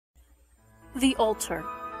The Altar,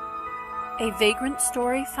 a Vagrant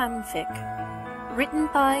Story fanfic, written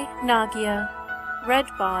by Nagia, read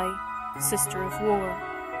by Sister of War.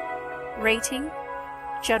 Rating,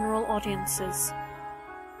 General Audiences.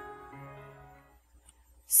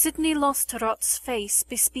 Sidney Losterot's face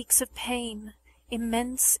bespeaks of pain,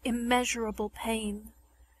 immense, immeasurable pain.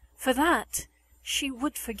 For that, she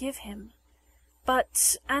would forgive him.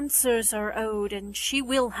 But answers are owed, and she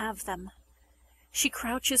will have them. She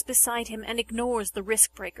crouches beside him and ignores the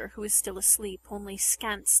risk-breaker who is still asleep, only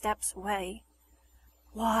scant steps away.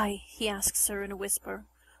 "Why?" he asks her in a whisper.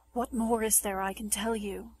 "What more is there I can tell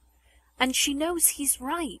you?" And she knows he's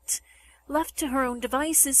right. Left to her own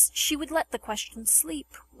devices, she would let the question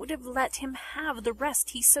sleep, would have let him have the rest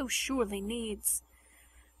he so surely needs.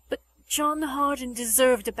 But John Harden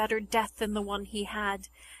deserved a better death than the one he had,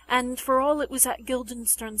 and for all it was at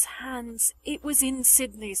Guildenstern's hands, it was in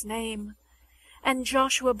Sidney's name. And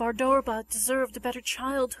Joshua Bardorba deserved a better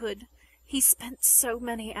childhood. He spent so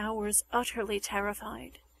many hours utterly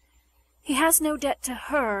terrified. He has no debt to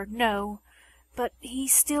her, no, but he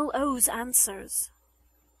still owes answers.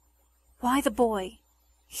 Why the boy?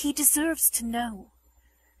 He deserves to know.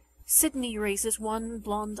 Sidney raises one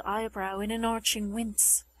blonde eyebrow in an arching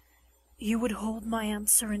wince. You would hold my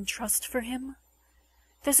answer in trust for him?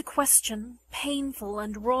 There's a question, painful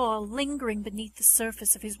and raw, lingering beneath the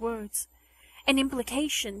surface of his words. An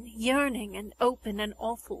implication, yearning and open and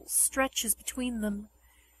awful, stretches between them.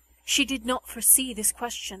 She did not foresee this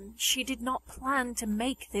question. She did not plan to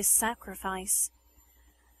make this sacrifice.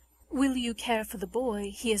 Will you care for the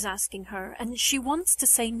boy? He is asking her, and she wants to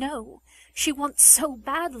say no. She wants so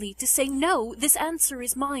badly to say no. This answer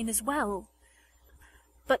is mine as well.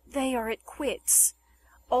 But they are at quits.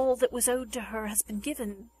 All that was owed to her has been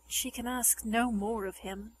given. She can ask no more of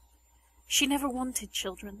him. She never wanted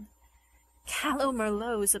children. Callow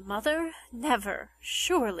Merlot's a mother? Never,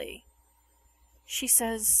 surely. She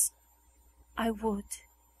says, I would.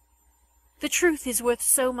 The truth is worth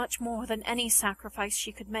so much more than any sacrifice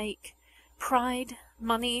she could make. Pride,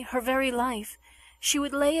 money, her very life. She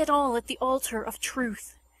would lay it all at the altar of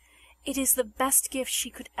truth. It is the best gift she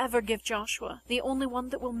could ever give Joshua, the only one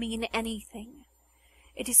that will mean anything.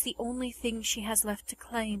 It is the only thing she has left to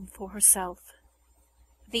claim for herself.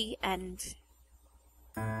 The end.